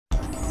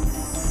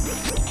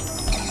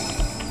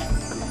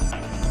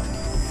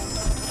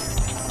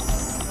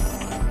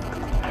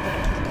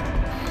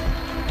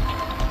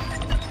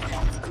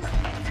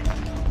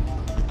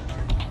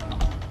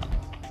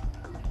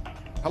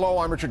Hello,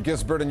 I'm Richard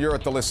Gisbert, and you're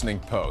at The Listening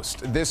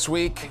Post. This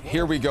week,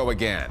 here we go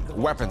again.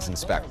 Weapons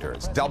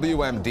inspectors,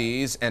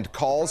 WMDs, and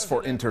calls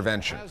for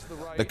intervention.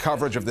 The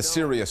coverage of the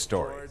Syria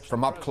story,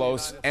 from up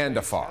close and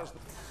afar.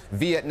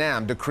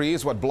 Vietnam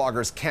decrees what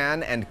bloggers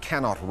can and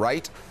cannot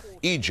write.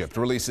 Egypt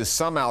releases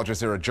some Al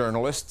Jazeera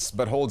journalists,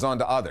 but holds on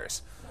to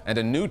others. And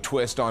a new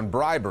twist on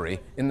bribery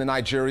in the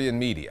Nigerian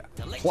media.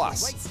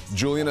 Plus,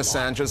 Julian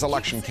Assange's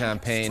election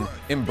campaign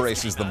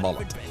embraces the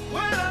mullet.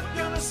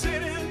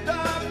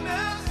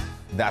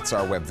 That's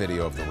our web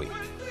video of the week.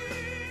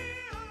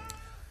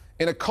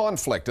 In a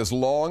conflict as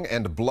long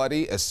and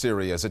bloody as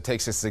Syria's, it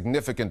takes a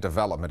significant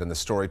development in the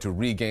story to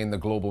regain the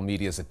global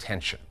media's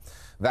attention.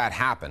 That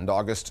happened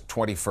August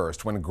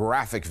 21st when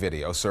graphic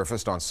video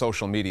surfaced on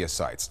social media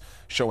sites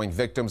showing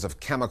victims of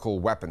chemical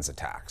weapons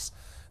attacks.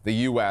 The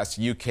U.S.,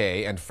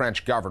 U.K., and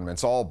French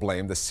governments all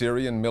blame the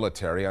Syrian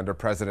military under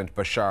President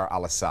Bashar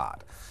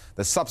al-Assad.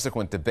 The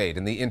subsequent debate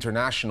in the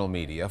international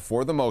media,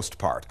 for the most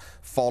part,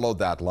 followed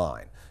that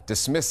line,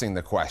 dismissing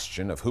the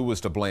question of who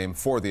was to blame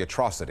for the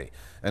atrocity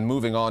and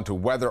moving on to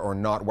whether or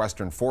not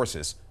Western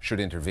forces should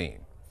intervene.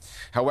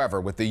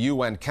 However, with the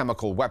UN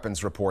chemical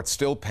weapons report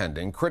still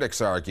pending,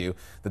 critics argue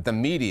that the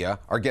media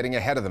are getting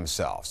ahead of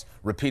themselves,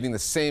 repeating the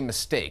same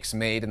mistakes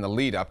made in the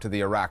lead-up to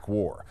the Iraq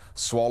War,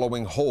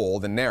 swallowing whole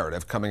the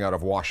narrative coming out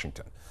of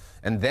Washington.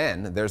 And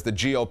then there's the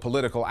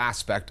geopolitical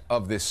aspect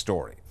of this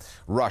story.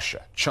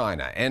 Russia,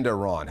 China, and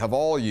Iran have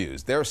all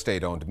used their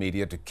state-owned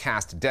media to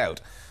cast doubt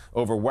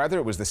over whether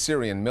it was the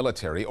Syrian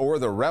military or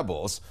the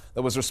rebels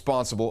that was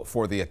responsible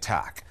for the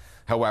attack.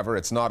 However,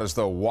 it's not as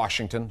though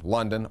Washington,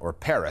 London, or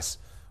Paris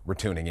were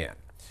tuning in.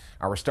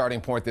 Our starting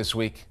point this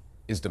week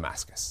is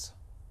Damascus.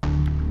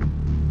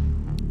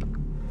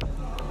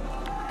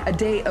 A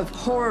day of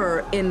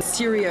horror in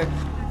Syria.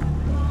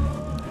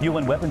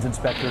 UN weapons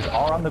inspectors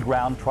are on the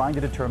ground trying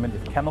to determine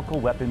if chemical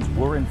weapons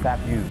were in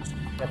fact used.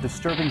 A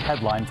disturbing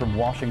headline from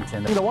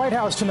Washington. The White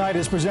House tonight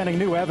is presenting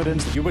new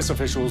evidence. U.S.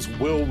 officials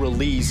will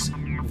release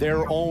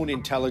their own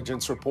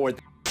intelligence report.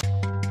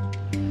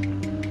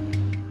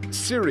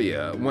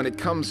 Syria, when it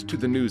comes to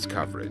the news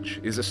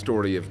coverage, is a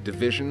story of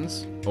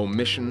divisions,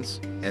 omissions,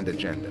 and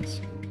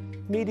agendas.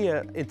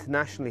 Media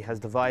internationally has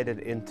divided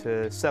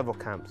into several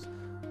camps.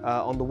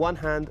 On the one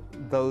hand,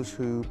 those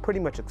who pretty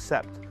much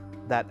accept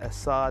that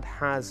Assad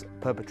has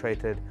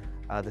perpetrated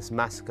this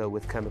massacre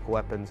with chemical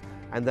weapons,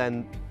 and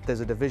then there's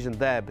a division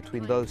there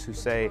between those who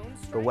say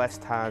the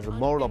West has a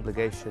moral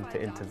obligation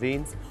to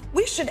intervene.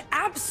 We should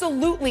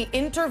absolutely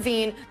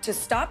intervene to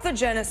stop the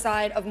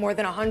genocide of more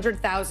than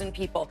 100,000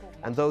 people.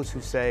 And those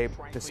who say,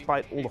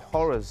 despite all the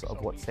horrors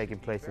of what's taking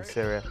place in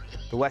Syria,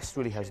 the West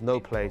really has no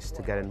place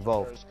to get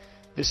involved.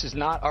 This is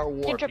not our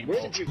war, people.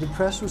 The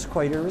press was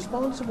quite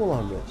irresponsible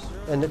on this.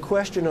 And the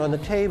question on the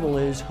table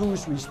is,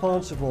 who's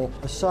responsible?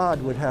 Assad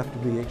would have to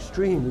be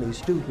extremely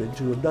stupid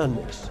to have done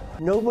this.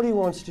 Nobody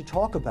wants to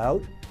talk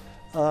about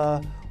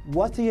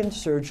what the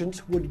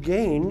insurgents would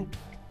gain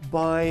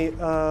by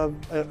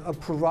a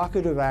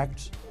provocative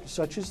act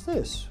such as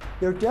this.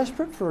 They're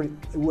desperate for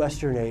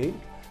Western aid.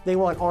 They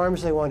want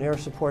arms, they want air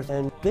support,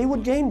 and they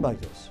would gain by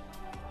this.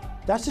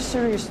 That's a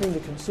serious thing to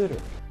consider,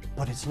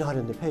 but it's not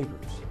in the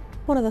papers.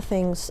 One of the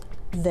things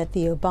that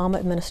the Obama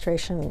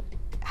administration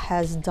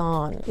has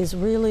done is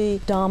really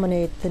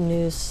dominate the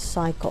news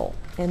cycle.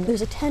 And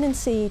there's a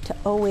tendency to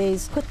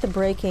always put the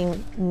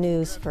breaking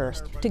news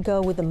first, to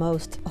go with the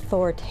most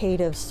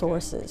authoritative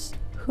sources.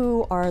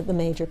 Who are the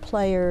major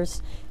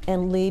players,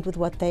 and lead with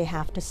what they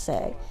have to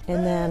say.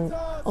 And then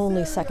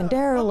only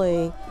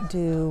secondarily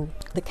do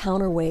the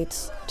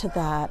counterweights to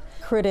that,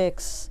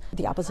 critics,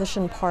 the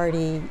opposition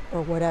party,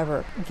 or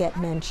whatever, get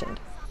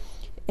mentioned.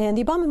 And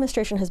the Obama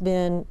administration has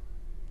been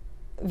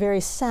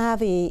very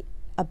savvy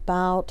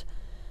about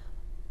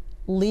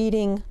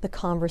leading the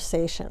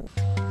conversation.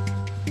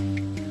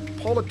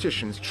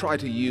 Politicians try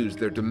to use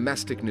their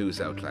domestic news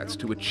outlets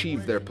to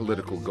achieve their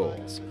political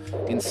goals.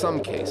 In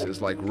some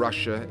cases, like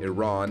Russia,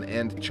 Iran,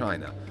 and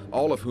China,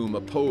 all of whom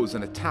oppose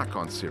an attack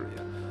on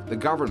Syria, the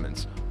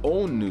governments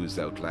own news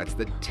outlets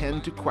that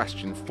tend to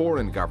question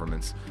foreign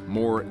governments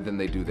more than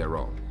they do their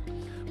own.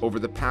 Over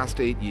the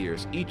past 8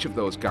 years, each of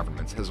those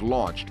governments has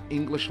launched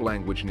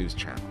English-language news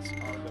channels.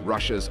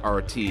 Russia's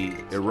RT,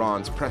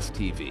 Iran's Press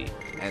TV,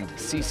 and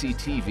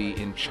CCTV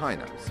in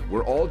China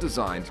were all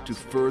designed to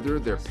further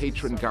their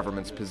patron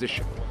government's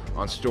position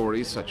on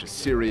stories such as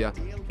Syria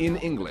in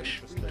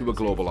English to a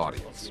global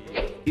audience.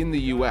 In the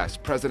U.S.,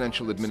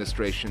 presidential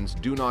administrations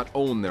do not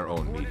own their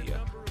own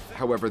media.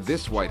 However,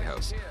 this White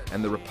House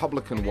and the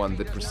Republican one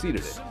that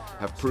preceded it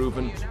have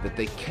proven that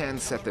they can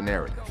set the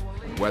narrative,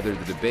 whether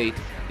the debate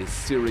is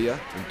Syria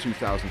in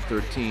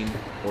 2013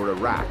 or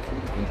Iraq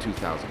in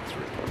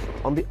 2003.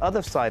 On the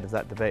other side of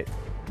that debate,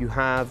 you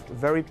have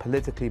very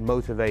politically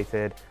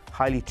motivated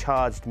highly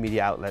charged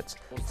media outlets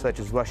such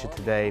as Russia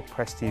Today,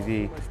 Press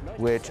TV,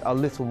 which are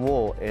little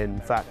more, in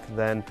fact,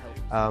 than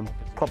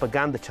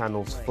propaganda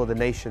channels for the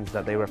nations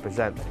that they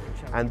represent.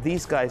 And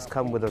these guys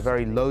come with a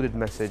very loaded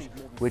message,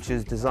 which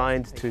is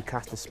designed to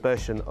cast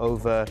aspersion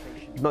over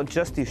not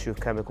just the issue of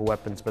chemical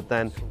weapons, but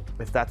then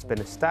if that's been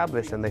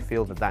established and they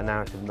feel that that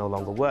narrative no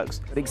longer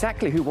works. But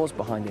exactly who was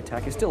behind the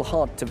attack is still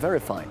hard to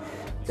verify.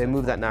 They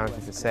move that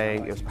narrative to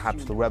saying it was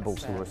perhaps the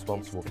rebels who were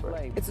responsible for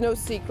it. It's no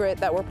secret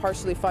that we're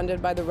partially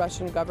funded by the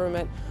Russian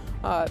government.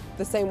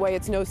 The same way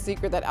it's no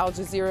secret that Al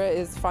Jazeera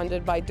is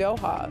funded by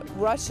Doha.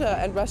 Russia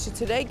and Russia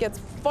Today gets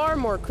far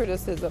more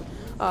criticism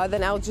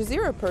than Al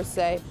Jazeera per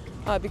se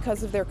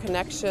because of their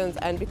connections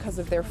and because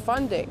of their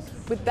funding.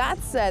 With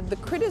that said, the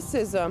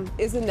criticism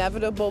is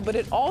inevitable, but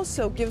it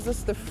also gives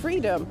us the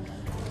freedom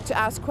to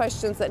ask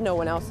questions that no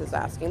one else is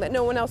asking, that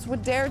no one else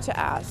would dare to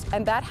ask.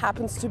 And that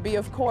happens to be,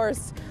 of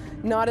course,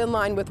 not in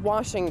line with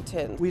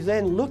Washington. We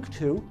then look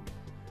to,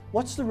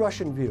 what's the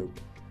Russian view?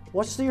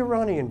 What's the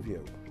Iranian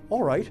view?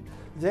 All right,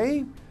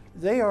 they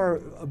are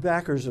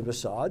backers of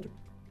Assad.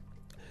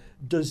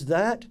 Does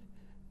that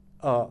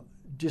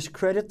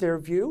discredit their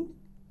view?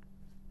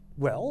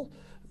 Well,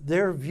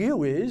 their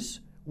view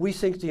is, we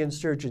think the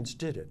insurgents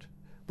did it.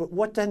 But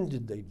what then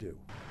did they do?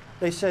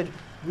 They said,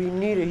 we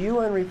need a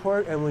UN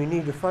report and we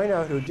need to find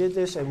out who did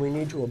this and we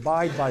need to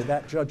abide by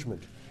that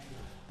judgment.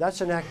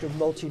 That's an act of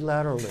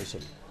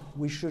multilateralism.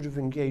 We should have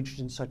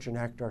engaged in such an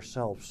act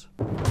ourselves.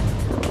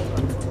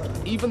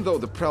 Even though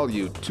the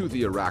prelude to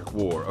the Iraq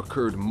War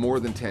occurred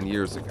more than 10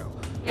 years ago,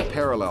 the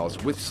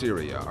parallels with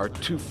Syria are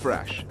too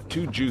fresh,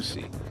 too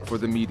juicy for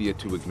the media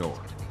to ignore.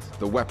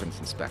 The weapons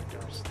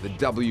inspectors, the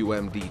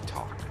WMD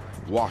talk,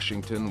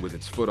 Washington with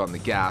its foot on the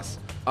gas,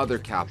 other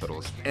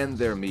capitals and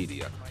their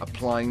media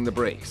applying the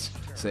brakes,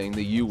 saying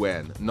the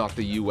UN, not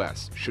the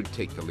US, should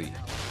take the lead.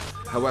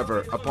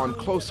 However, upon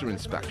closer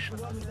inspection,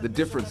 the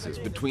differences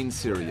between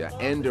Syria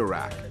and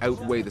Iraq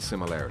outweigh the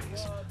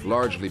similarities,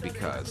 largely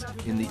because,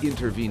 in the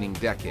intervening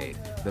decade,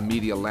 the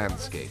media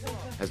landscape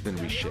has been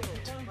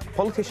reshaped.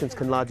 Politicians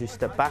can largely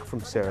step back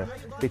from Syria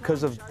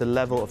because of the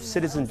level of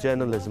citizen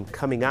journalism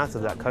coming out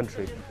of that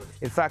country.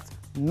 In fact,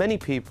 many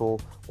people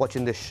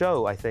watching this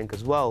show, I think,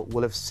 as well,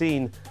 will have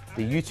seen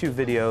the YouTube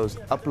videos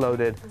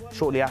uploaded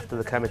shortly after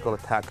the chemical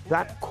attack.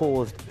 That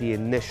caused the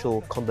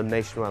initial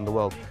condemnation around the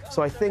world.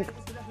 So I think,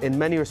 in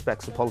many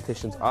respects, the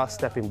politicians are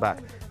stepping back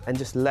and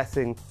just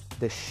letting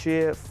the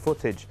sheer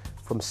footage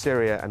from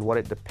Syria and what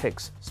it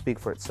depicts speak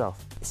for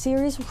itself.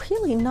 Syria is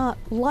really not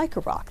like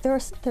Iraq.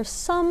 There's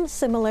some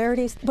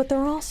similarities, but there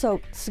are also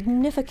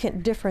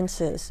significant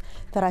differences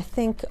that I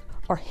think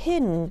are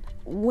hidden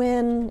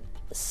when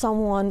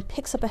someone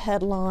picks up a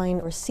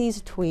headline or sees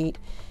a tweet,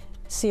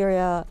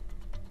 Syria,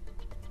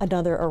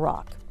 another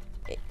Iraq.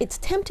 It's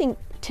tempting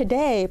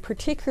today,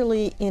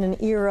 particularly in an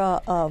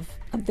era of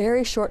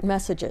very short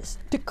messages,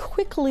 to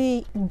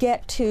quickly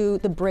get to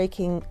the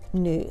breaking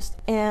news.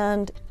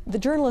 And the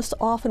journalists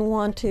often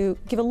want to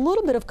give a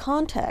little bit of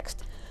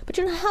context, but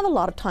you don't have a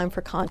lot of time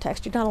for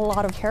context. You don't have a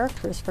lot of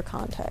characters for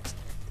context.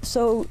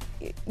 So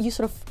you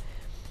sort of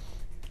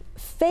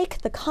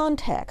fake the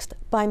context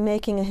by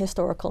making a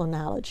historical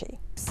analogy.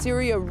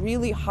 Syria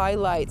really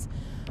highlights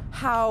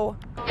how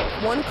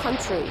one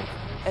country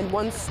and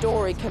one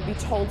story can be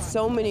told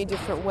so many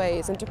different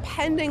ways, and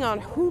depending on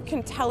who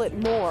can tell it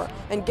more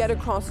and get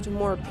across to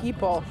more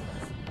people,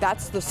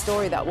 that's the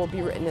story that will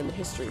be written in the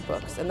history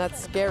books. And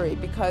that's scary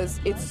because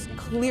it's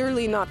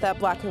clearly not that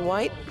black and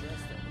white,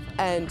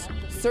 and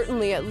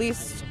certainly, at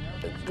least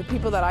the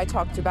people that I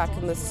talk to back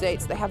in the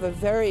States, they have a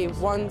very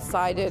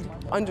one-sided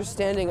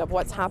understanding of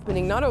what's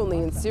happening not only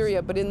in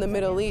Syria but in the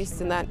Middle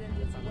East, and that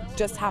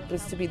just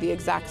happens to be the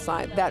exact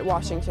side that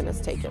Washington has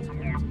taken.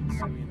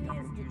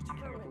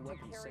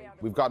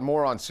 We've got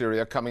more on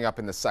Syria coming up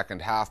in the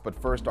second half, but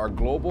first, our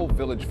global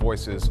village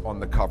voices on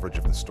the coverage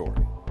of the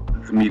story.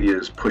 The media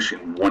is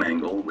pushing one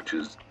angle, which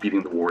is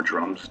beating the war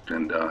drums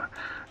and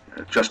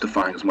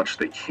justifying as much as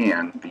they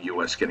can the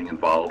U.S. getting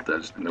involved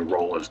in their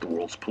role as the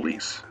world's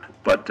police.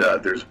 But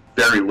there's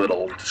very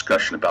little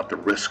discussion about the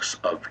risks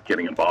of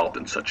getting involved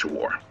in such a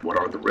war. What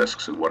are the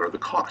risks and what are the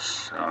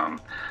costs? I've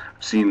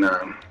seen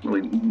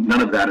really none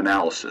of that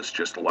analysis,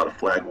 just a lot of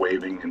flag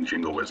waving and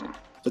jingoism.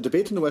 The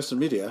debate in the Western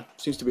media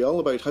seems to be all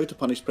about how to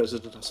punish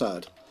President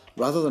Assad,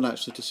 rather than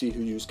actually to see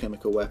who used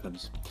chemical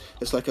weapons.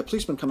 It's like a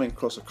policeman coming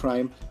across a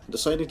crime and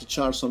deciding to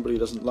charge somebody he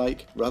doesn't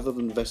like, rather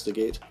than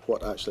investigate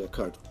what actually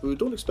occurred. But we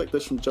don't expect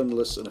this from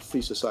journalists in a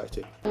free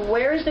society.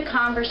 Where is the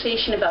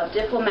conversation about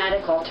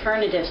diplomatic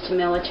alternatives to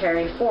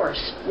military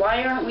force?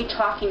 Why aren't we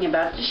talking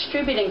about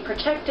distributing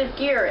protective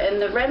gear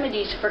and the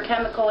remedies for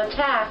chemical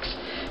attacks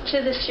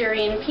to the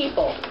Syrian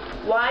people?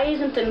 Why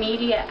isn't the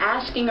media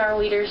asking our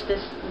leaders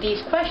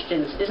these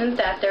questions? Isn't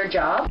that their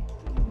job?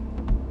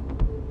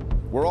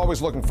 We're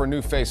always looking for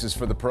new faces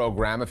for the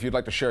program. If you'd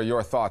like to share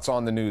your thoughts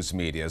on the news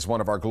media as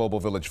one of our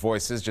Global Village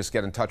voices, just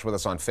get in touch with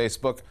us on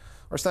Facebook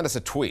or send us a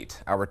tweet.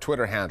 Our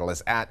Twitter handle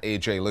is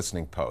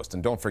 @AJListeningPost.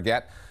 And don't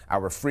forget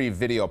our free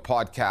video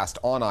podcast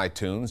on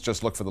iTunes.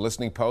 Just look for the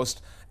Listening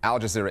Post, Al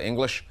Jazeera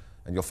English,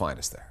 and you'll find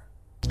us there.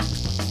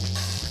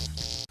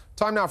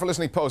 Time now for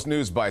Listening Post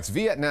News Bites.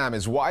 Vietnam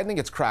is widening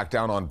its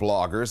crackdown on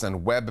bloggers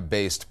and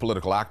web-based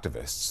political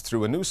activists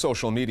through a new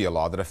social media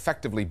law that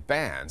effectively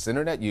bans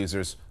internet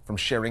users from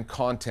sharing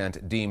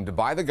content deemed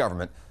by the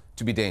government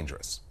to be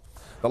dangerous.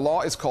 The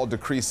law is called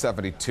Decree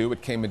 72.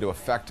 It came into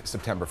effect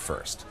September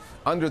 1st.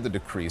 Under the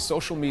decree,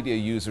 social media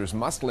users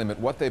must limit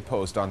what they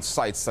post on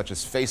sites such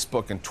as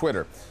Facebook and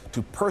Twitter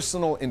to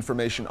personal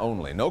information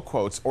only. No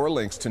quotes or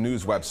links to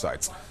news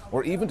websites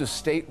or even to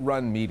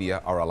state-run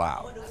media are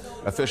allowed.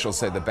 Officials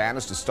say the ban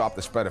is to stop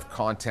the spread of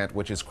content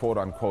which is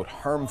quote-unquote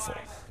harmful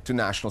to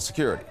national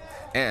security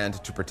and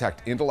to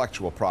protect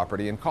intellectual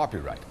property and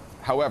copyright.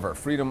 However,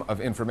 Freedom of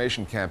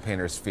Information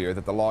campaigners fear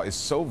that the law is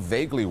so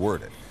vaguely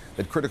worded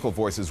that critical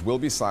voices will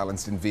be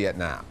silenced in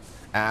Vietnam,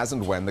 as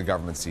and when the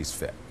government sees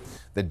fit.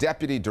 The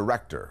Deputy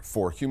Director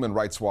for Human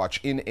Rights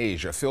Watch in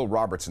Asia, Phil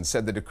Robertson,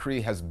 said the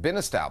decree has been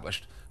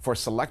established for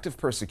selective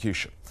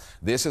persecution.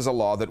 This is a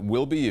law that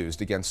will be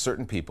used against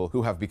certain people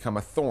who have become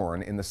a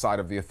thorn in the side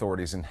of the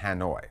authorities in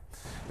Hanoi.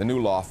 The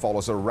new law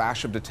follows a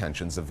rash of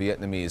detentions of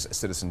Vietnamese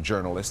citizen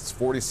journalists.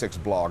 46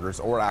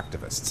 bloggers or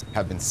activists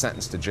have been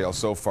sentenced to jail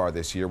so far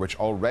this year, which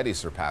already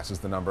surpasses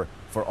the number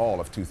for all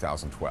of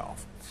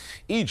 2012.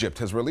 Egypt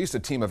has released a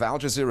team of Al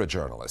Jazeera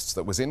journalists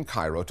that was in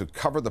Cairo to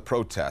cover the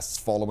protests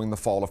following the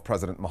fall of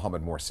President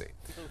Mohamed Morsi.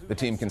 The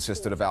team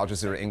consisted of Al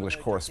Jazeera English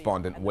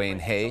correspondent Wayne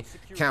Hay,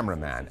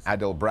 cameraman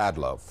Adil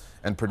Bradlow,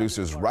 and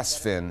producers Russ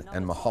Finn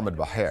and Mohamed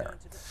Baher.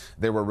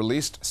 They were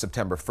released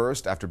September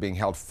 1st after being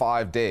held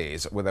 5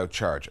 days without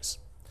charges.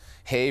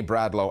 Hay,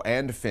 Bradlow,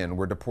 and Finn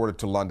were deported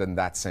to London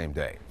that same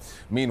day.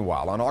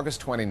 Meanwhile, on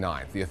August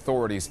 29th, the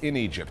authorities in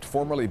Egypt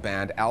formally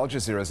banned Al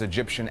Jazeera's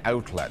Egyptian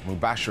outlet,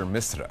 Mubashir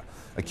Misra,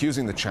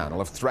 accusing the channel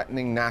of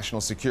threatening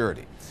national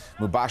security.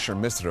 Mubashir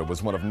Misra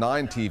was one of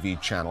 9 TV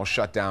channels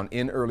shut down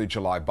in early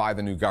July by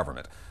the new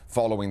government,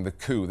 following the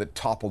coup that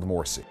toppled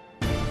Morsi.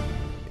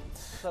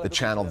 The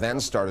channel then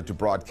started to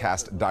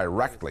broadcast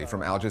directly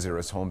from Al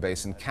Jazeera's home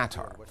base in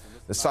Qatar.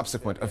 The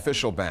subsequent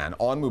official ban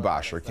on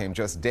Mubashir came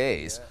just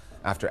days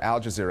after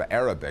Al Jazeera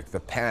Arabic, the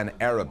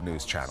pan-Arab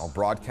news channel,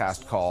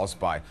 broadcast calls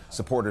by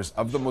supporters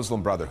of the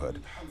Muslim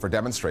Brotherhood for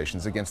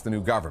demonstrations against the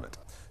new government.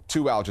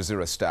 2 Al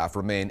Jazeera staff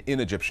remain in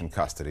Egyptian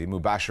custody.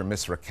 Mubashir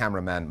Misra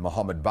cameraman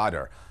Mohamed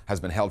Badr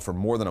has been held for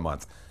more than a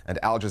month, and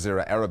Al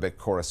Jazeera Arabic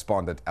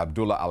correspondent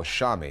Abdullah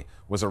al-Shami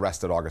was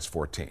arrested August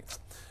 14th.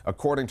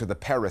 According to the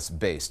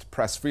Paris-based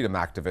press freedom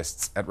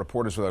activists at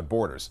Reporters Without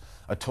Borders,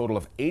 a total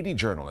of 80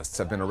 journalists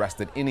have been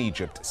arrested in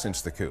Egypt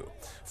since the coup.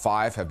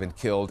 5 have been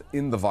killed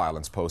in the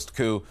violence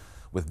post-coup,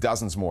 with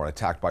dozens more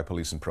attacked by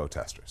police and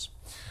protesters.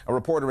 A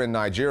reporter in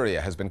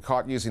Nigeria has been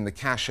caught using the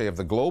cachet of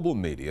the global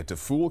media to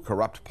fool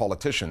corrupt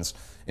politicians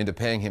into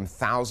paying him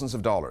thousands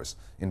of dollars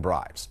in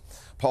bribes.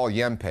 Paul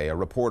Yempe, a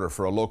reporter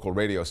for a local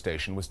radio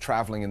station, was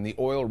traveling in the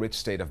oil-rich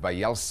state of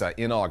Bayelsa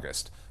in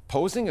August,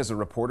 posing as a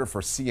reporter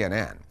for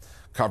CNN,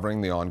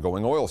 covering the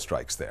ongoing oil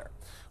strikes there.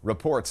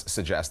 Reports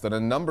suggest that a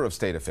number of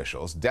state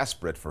officials,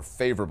 desperate for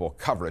favorable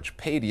coverage,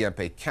 paid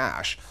Yempe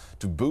cash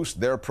to boost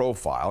their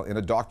profile in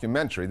a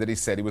documentary that he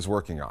said he was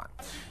working on.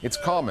 It's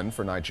common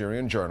for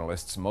Nigerian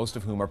journalists, most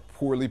of whom are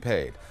poorly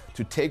paid,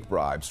 to take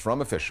bribes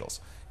from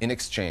officials in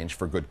exchange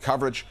for good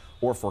coverage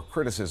or for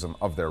criticism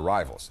of their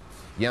rivals.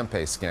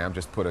 Yempe's scam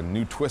just put a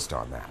new twist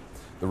on that.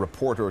 The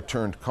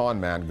reporter-turned-con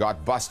man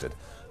got busted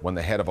when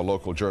the head of a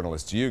local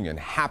journalists' union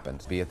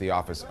happened to be at the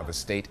office of a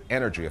state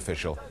energy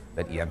official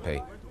that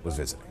Yempe was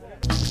visiting.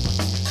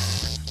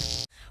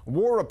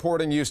 War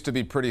reporting used to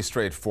be pretty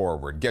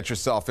straightforward. Get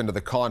yourself into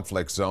the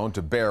conflict zone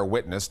to bear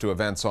witness to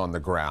events on the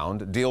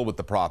ground, deal with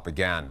the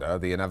propaganda,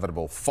 the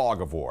inevitable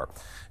fog of war,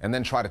 and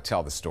then try to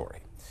tell the story.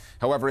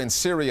 However, in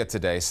Syria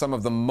today, some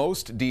of the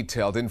most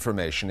detailed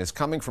information is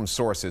coming from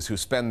sources who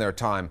spend their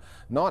time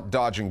not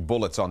dodging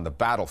bullets on the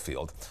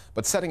battlefield,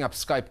 but setting up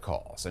Skype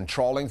calls and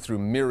trawling through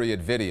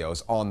myriad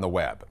videos on the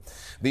web.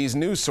 These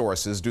news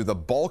sources do the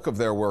bulk of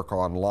their work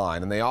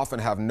online, and they often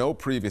have no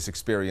previous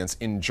experience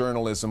in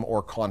journalism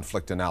or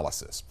conflict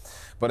analysis.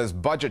 But as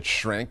budgets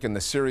shrink and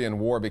the Syrian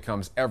war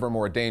becomes ever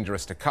more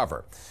dangerous to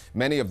cover,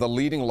 many of the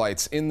leading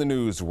lights in the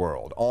news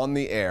world, on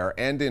the air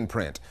and in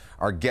print,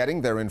 are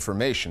getting their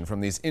information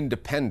from these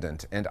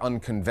independent and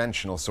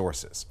unconventional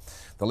sources.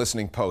 The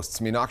Listening Post's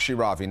Meenakshi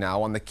Ravi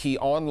now on the key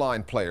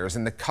online players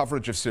in the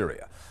coverage of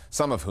Syria,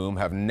 some of whom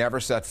have never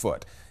set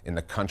foot in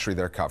the country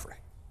they're covering.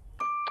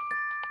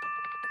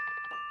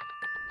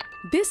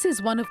 This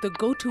is one of the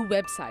go-to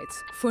websites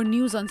for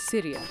news on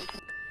Syria.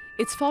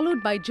 It's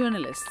followed by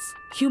journalists,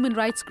 human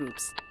rights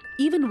groups,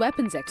 even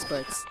weapons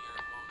experts.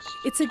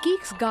 It's a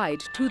geek's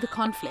guide to the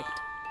conflict,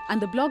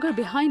 and the blogger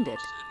behind it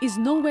is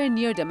nowhere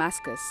near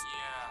Damascus.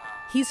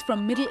 He's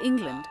from Middle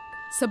England,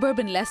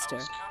 suburban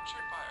Leicester.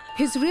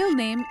 His real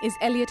name is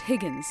Elliot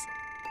Higgins.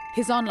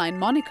 His online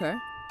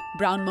moniker,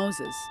 Brown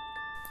Moses.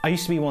 I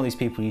used to be one of these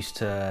people who used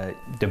to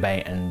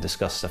debate and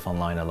discuss stuff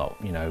online a lot,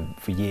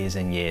 for years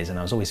and years, and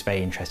I was always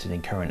very interested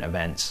in current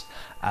events.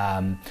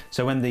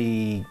 So when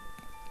the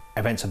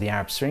events of the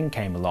Arab Spring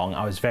came along,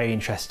 I was very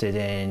interested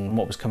in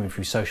what was coming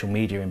through social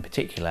media in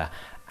particular.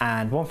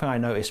 And one thing I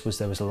noticed was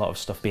there was a lot of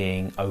stuff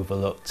being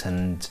overlooked,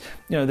 and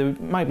there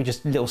might be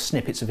just little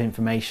snippets of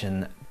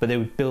information, but they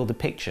would build a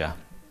picture.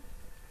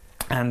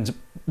 And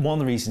one of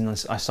the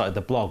reasons I started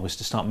the blog was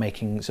to start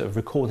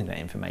recording that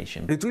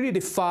information. It really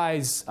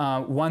defies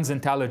one's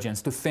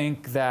intelligence to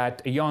think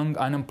that a young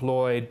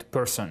unemployed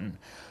person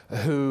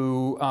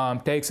who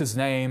takes his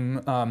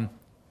name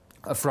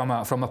from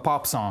a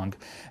pop song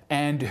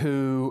and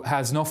who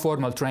has no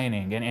formal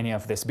training in any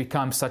of this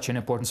becomes such an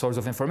important source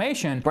of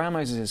information. Brown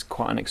Moses is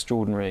quite an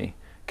extraordinary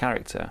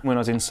character. When I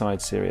was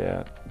inside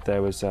Syria,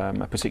 there was a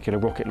particular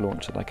rocket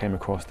launch that I came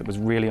across that was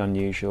really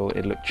unusual.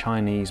 It looked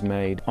Chinese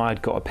made.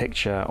 I'd got a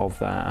picture of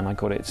that and I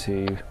got it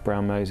to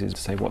Brown Moses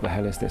to say, what the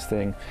hell is this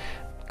thing?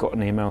 Got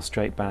an email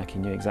straight back. He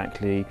knew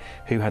exactly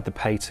who had the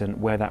patent,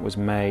 where that was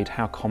made,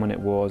 how common it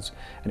was,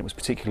 and it was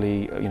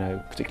particularly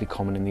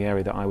common in the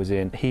area that I was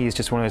in. He is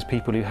just one of those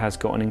people who has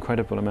got an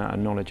incredible amount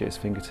of knowledge at his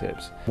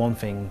fingertips. One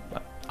thing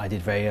I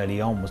did very early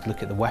on was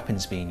look at the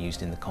weapons being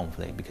used in the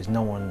conflict, because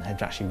no one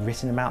had actually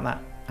written about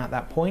that at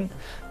that point,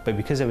 but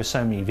because there were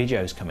so many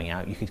videos coming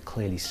out, you could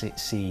clearly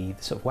see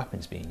the sort of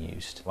weapons being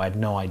used. I had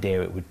no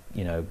idea it would,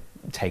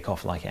 take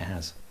off like it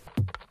has.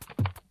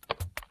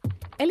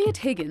 Elliot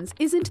Higgins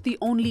isn't the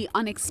only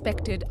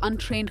unexpected,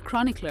 untrained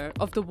chronicler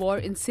of the war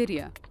in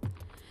Syria.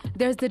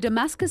 There's the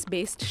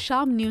Damascus-based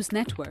Sham News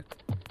Network,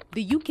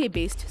 the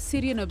UK-based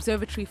Syrian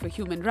Observatory for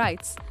Human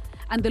Rights,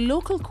 and the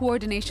local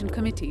coordination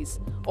committees,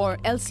 or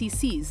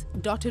LCCs,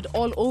 dotted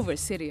all over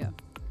Syria.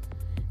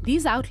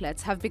 These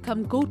outlets have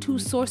become go-to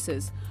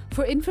sources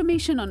for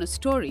information on a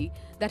story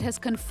that has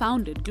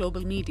confounded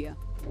global media.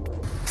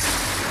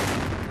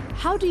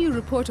 How do you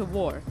report a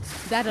war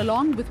that,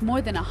 along with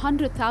more than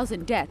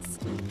 100,000 deaths,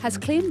 has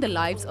claimed the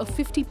lives of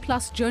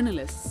 50-plus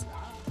journalists,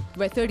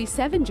 where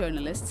 37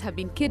 journalists have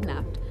been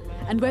kidnapped,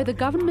 and where the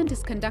government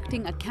is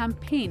conducting a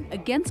campaign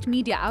against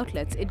media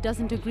outlets it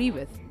doesn't agree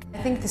with?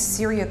 I think the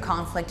Syria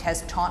conflict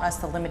has taught us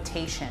the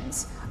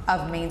limitations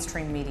of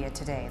mainstream media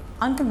today.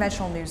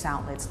 Unconventional news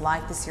outlets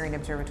like the Syrian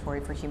Observatory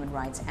for Human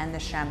Rights and the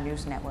Sham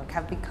News Network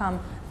have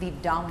become the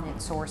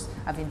dominant source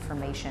of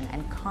information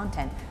and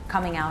content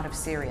coming out of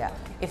Syria.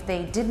 If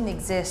they didn't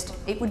exist,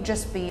 it would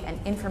just be an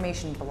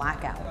information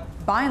blackout.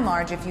 By and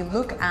large, if you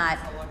look at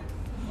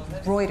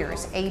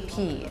Reuters,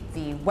 AP,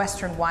 the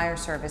Western wire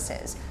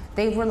services,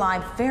 they've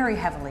relied very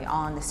heavily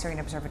on the Syrian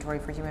Observatory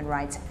for Human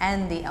Rights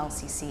and the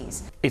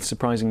LCCs. It's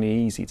surprisingly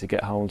easy to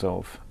get hold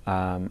of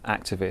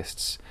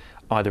activists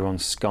either on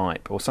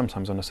Skype or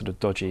sometimes on a sort of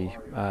dodgy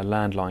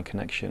landline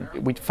connection.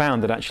 We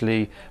found that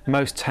actually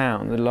most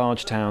towns, the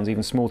large towns,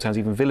 even small towns,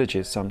 even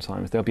villages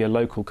sometimes, there'll be a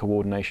local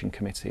coordination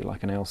committee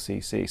like an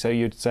LCC. So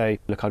you'd say,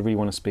 look, I really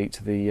want to speak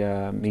to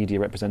the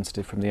media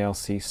representative from the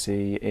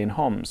LCC in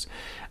Homs,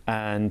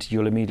 and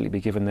you'll immediately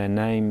be given their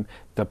name,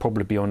 they'll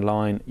probably be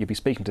online, you'll be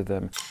speaking to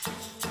them.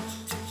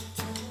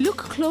 Look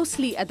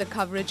closely at the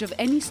coverage of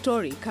any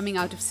story coming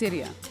out of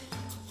Syria.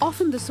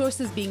 Often the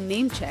sources being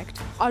name-checked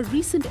are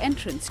recent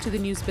entrants to the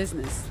news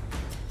business.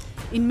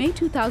 In May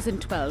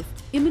 2012,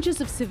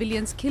 images of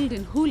civilians killed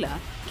in Hula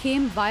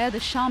came via the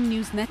Sham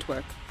News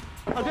Network.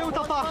 The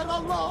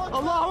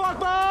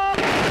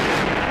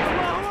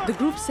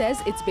group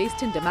says it's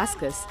based in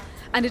Damascus,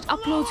 and it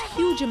uploads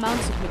huge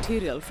amounts of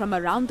material from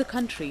around the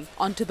country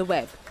onto the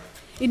web.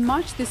 In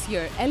March this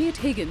year, Elliot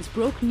Higgins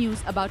broke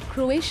news about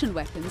Croatian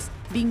weapons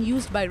being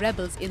used by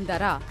rebels in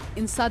Deja,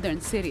 in southern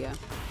Syria.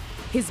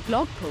 His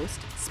blog post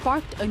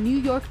sparked a New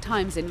York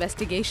Times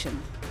investigation.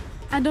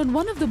 And on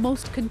one of the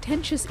most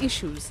contentious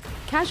issues,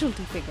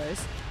 casualty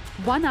figures,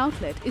 one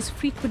outlet is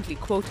frequently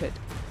quoted: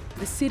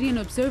 the Syrian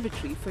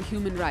Observatory for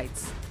Human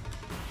Rights.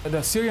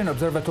 The Syrian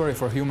Observatory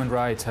for Human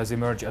Rights has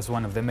emerged as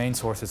one of the main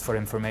sources for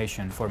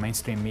information for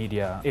mainstream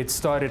media. It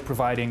started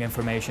providing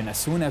information as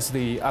soon as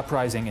the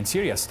uprising in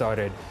Syria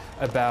started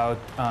about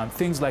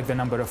things like the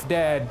number of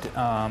dead,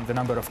 the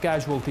number of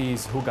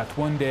casualties, who got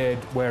wounded,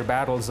 where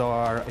battles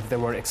are, if there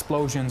were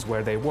explosions,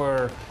 where they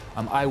were,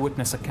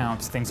 eyewitness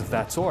accounts, things of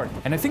that sort.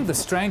 And I think the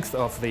strength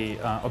of the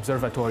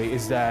observatory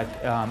is that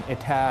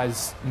it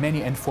has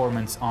many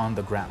informants on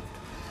the ground.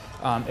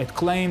 It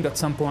claimed at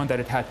some point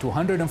that it had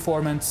 200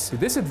 informants. The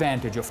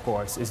disadvantage, of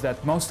course, is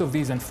that most of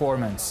these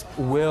informants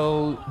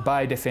will,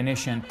 by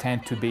definition,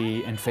 tend to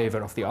be in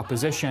favor of the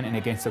opposition and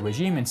against the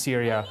regime in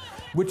Syria,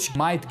 which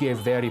might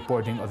give their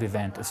reporting of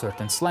event a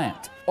certain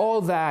slant.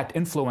 All that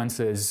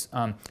influences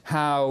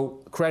how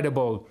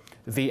credible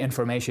the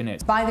information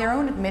is. By their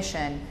own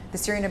admission, the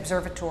Syrian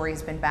Observatory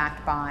has been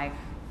backed by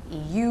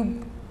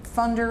EU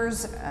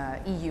funders,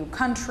 EU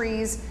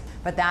countries,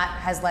 but that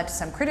has led to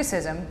some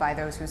criticism by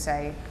those who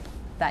say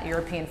that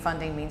European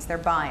funding means they're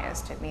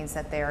biased. It means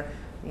that they're,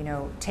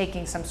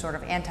 taking some sort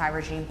of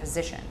anti-regime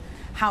position.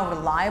 How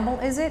reliable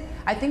is it?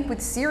 I think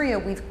with Syria,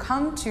 we've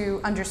come to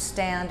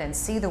understand and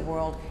see the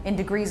world in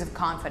degrees of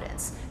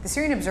confidence. The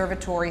Syrian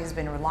Observatory has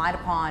been relied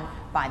upon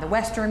by the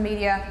Western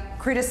media,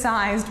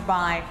 criticized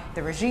by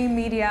the regime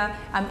media.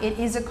 It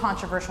is a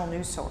controversial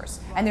news source,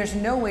 and there's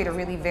no way to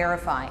really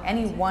verify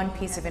any one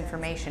piece of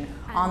information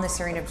on the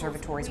Syrian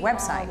Observatory's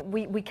website.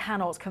 We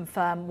cannot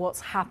confirm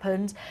what's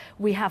happened.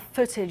 We have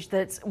footage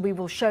that we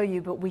will show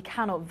you, but we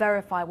cannot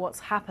verify what's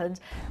happened.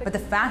 But the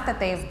fact that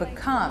they've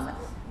become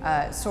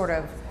sort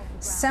of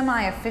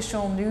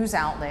semi-official news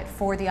outlet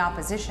for the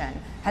opposition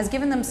has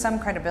given them some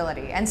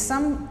credibility and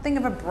something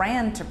of a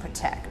brand to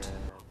protect.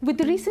 With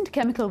the recent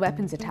chemical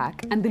weapons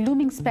attack and the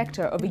looming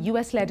specter of a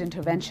US-led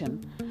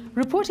intervention,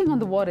 reporting on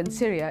the war in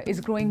Syria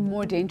is growing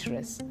more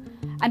dangerous.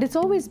 And it's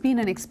always been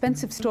an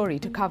expensive story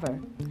to cover.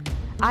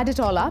 Add it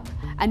all up,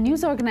 and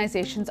news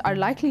organizations are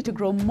likely to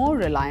grow more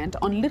reliant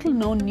on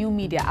little-known new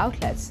media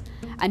outlets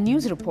and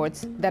news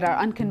reports that are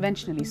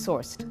unconventionally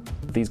sourced.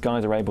 These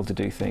guys are able to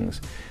do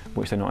things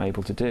which they're not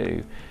able to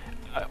do.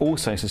 I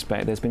also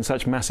suspect there's been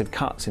such massive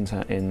cuts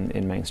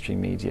in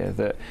mainstream media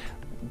that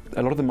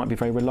a lot of them might be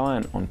very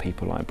reliant on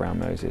people like Brown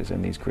Moses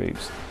and these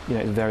groups. You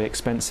know, it's very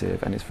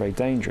expensive and it's very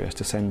dangerous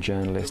to send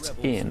journalists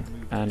in,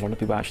 and a lot of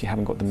people actually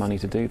haven't got the money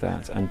to do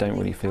that and don't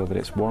really feel that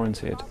it's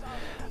warranted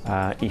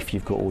if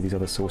you've got all these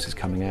other sources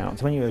coming out.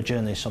 When you're a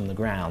journalist on the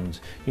ground,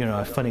 you know,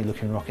 a funny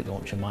looking rocket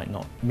launcher might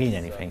not mean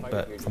anything,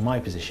 but from my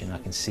position I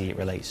can see it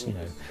relates, you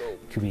know,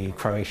 could be a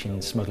Croatian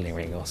smuggling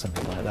ring or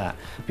something like that.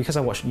 Because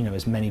I watch, you know,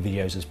 as many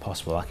videos as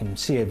possible, I can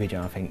see a video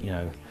and I think, you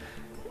know,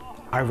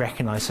 I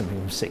recognise something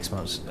from 6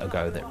 months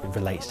ago that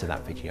relates to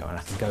that video, and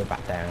I can go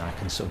back there and I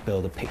can sort of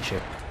build a picture.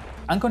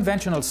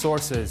 Unconventional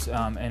sources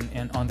on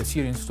the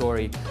Syrian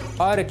story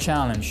are a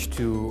challenge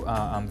to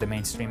the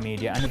mainstream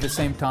media, and at the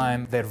same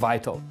time they're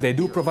vital. They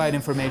do provide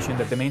information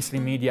that the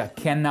mainstream media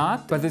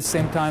cannot, but at the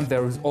same time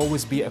there will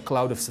always be a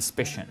cloud of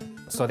suspicion.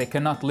 So they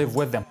cannot live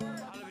with them,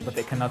 but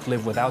they cannot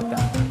live without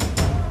them.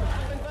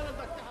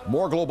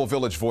 More Global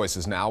Village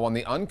voices now on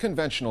the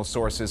unconventional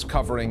sources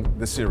covering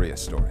the Syria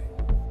story.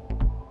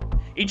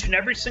 Each and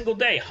every single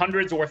day,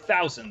 hundreds or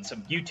thousands of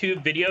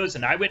YouTube videos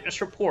and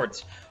eyewitness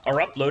reports are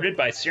uploaded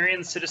by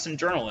Syrian citizen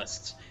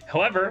journalists.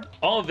 However,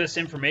 all of this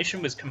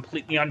information was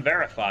completely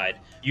unverified,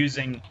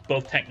 using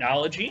both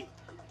technology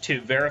to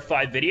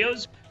verify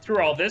videos.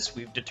 Through all this,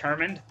 we've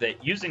determined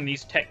that using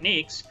these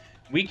techniques,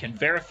 we can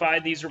verify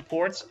these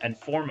reports and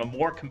form a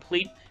more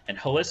complete and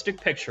holistic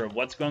picture of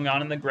what's going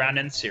on the ground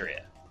in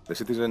Syria. The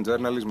citizen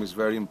journalism is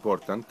very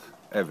important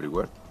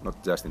everywhere,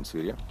 not just in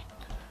Syria,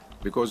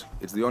 because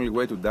it's the only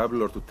way to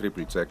double or to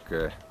triple check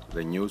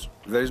the news.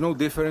 There is no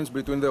difference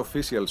between the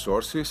official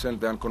sources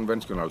and the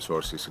unconventional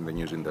sources in the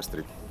news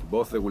industry.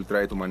 Both they will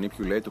try to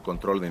manipulate to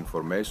control the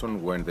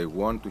information. When they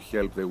want to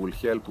help, they will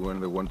help. When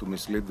they want to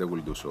mislead, they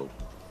will do so.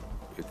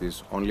 It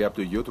is only up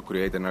to you to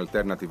create an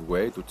alternative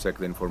way to check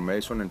the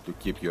information and to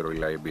keep your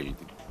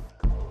reliability.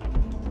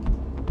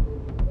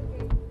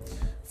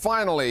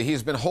 Finally,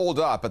 he's been holed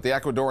up at the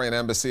Ecuadorian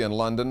embassy in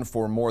London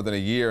for more than a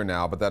year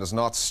now, but that is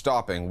not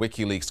stopping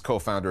WikiLeaks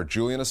co-founder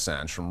Julian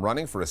Assange from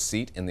running for a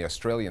seat in the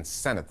Australian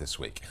Senate this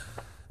week.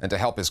 And to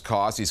help his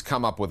cause, he's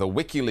come up with a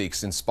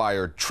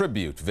WikiLeaks-inspired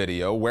tribute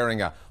video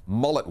wearing a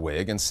mullet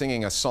wig and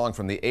singing a song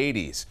from the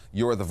 80s,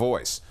 You're the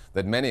Voice,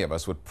 that many of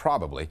us would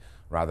probably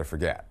rather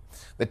forget.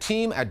 The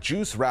team at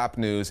Juice Rap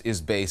News is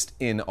based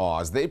in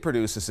Oz. They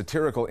produce a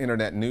satirical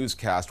internet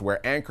newscast where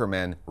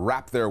anchormen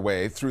rap their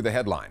way through the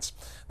headlines.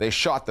 They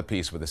shot the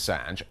piece with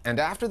Assange, and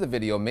after the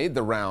video made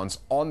the rounds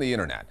on the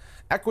internet,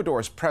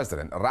 Ecuador's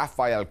president,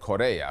 Rafael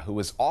Correa, who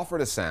was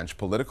offered Assange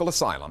political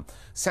asylum,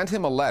 sent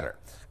him a letter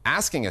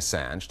asking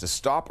Assange to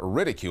stop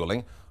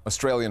ridiculing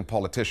Australian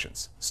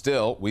politicians.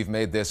 Still, we've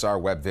made this our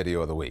web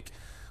video of the week.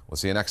 We'll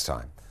see you next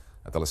time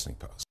at The Listening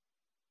Post.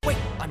 Wait,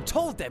 I'm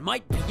told there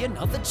might be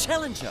another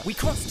challenger. We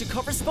crossed to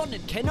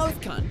correspondent Ken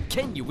Oathcan.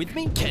 Ken, you with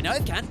me? Ken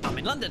Oathcan, I'm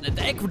in London at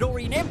the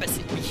Ecuadorian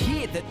embassy. We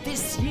hear that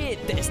this year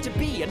there's to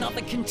be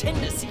another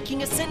contender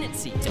seeking a Senate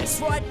seat. That's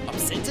right, I'm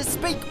sent to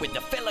speak with the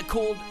fella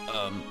called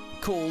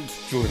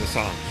Julian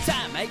Assange.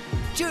 Sam, mate.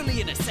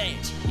 Julian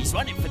Assange. He's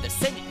running for the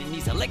Senate in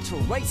these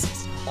electoral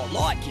races. I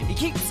like him. He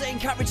keeps saying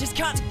courage is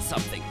cut.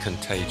 Something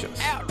Contagious.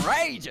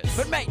 outrageous.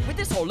 But mate, with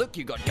this whole look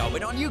you got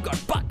going on, you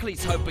got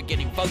Buckley's hope of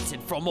getting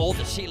voted from all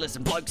the Sheilas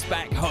and blokes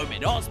back home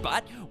in Oz,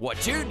 but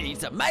what you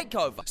need's a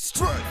makeover.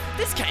 Struth,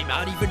 this came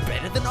out even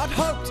better than I'd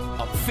hoped.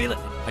 I'm feeling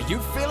it. Are you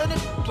feeling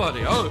it?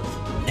 Bloody oath.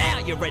 Now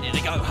you're ready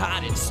to go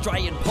hard in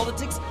Australian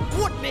politics?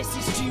 What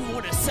message do you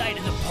want to say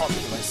to the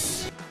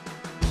populace?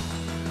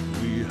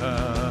 We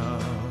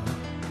have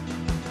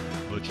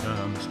a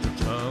chance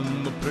to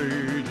turn the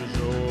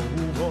pages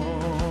over.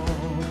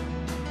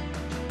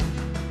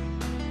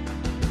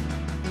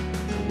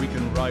 We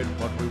can write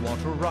what we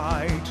want to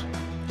write.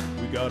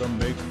 We gotta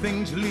make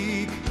things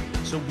leak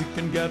so we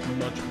can get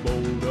much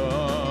bolder.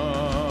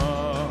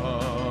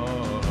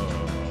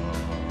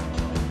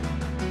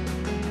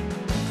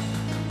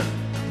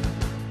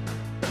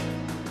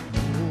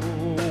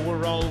 Oh,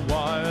 we're all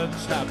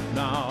wiretapped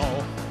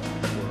now.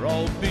 We're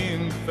all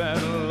being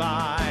fed